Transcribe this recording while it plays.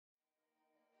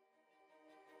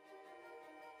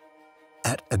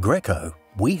At Aggreko,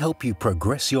 we help you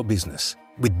progress your business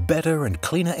with better and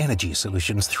cleaner energy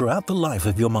solutions throughout the life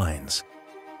of your mines.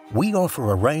 We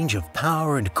offer a range of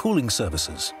power and cooling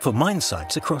services for mine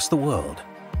sites across the world.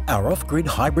 Our off-grid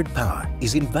hybrid power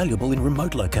is invaluable in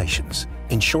remote locations,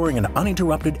 ensuring an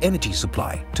uninterrupted energy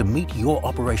supply to meet your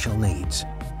operational needs.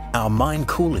 Our mine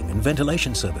cooling and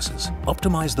ventilation services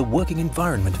optimize the working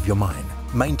environment of your mine,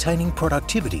 maintaining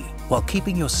productivity while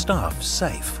keeping your staff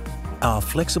safe. Our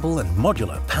flexible and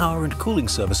modular power and cooling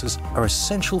services are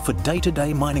essential for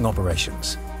day-to-day mining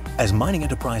operations. As mining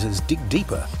enterprises dig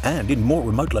deeper and in more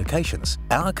remote locations,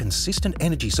 our consistent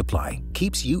energy supply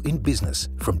keeps you in business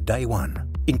from day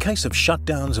one. In case of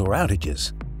shutdowns or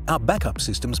outages, our backup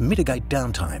systems mitigate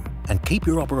downtime and keep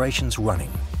your operations running.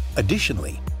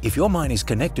 Additionally, if your mine is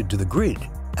connected to the grid,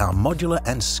 our modular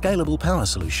and scalable power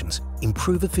solutions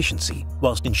improve efficiency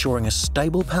whilst ensuring a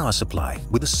stable power supply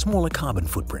with a smaller carbon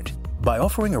footprint. By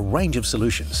offering a range of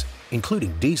solutions,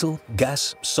 including diesel,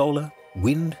 gas, solar,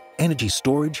 wind, energy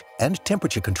storage, and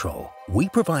temperature control, we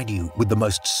provide you with the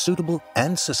most suitable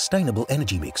and sustainable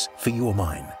energy mix for your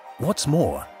mine. What's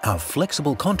more, our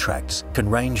flexible contracts can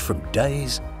range from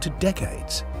days to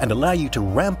decades and allow you to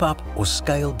ramp up or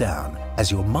scale down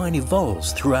as your mine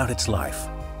evolves throughout its life.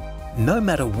 No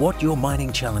matter what your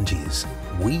mining challenge is,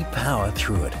 we power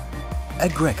through it.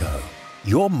 Aggreko,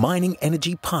 your mining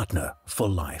energy partner for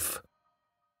life.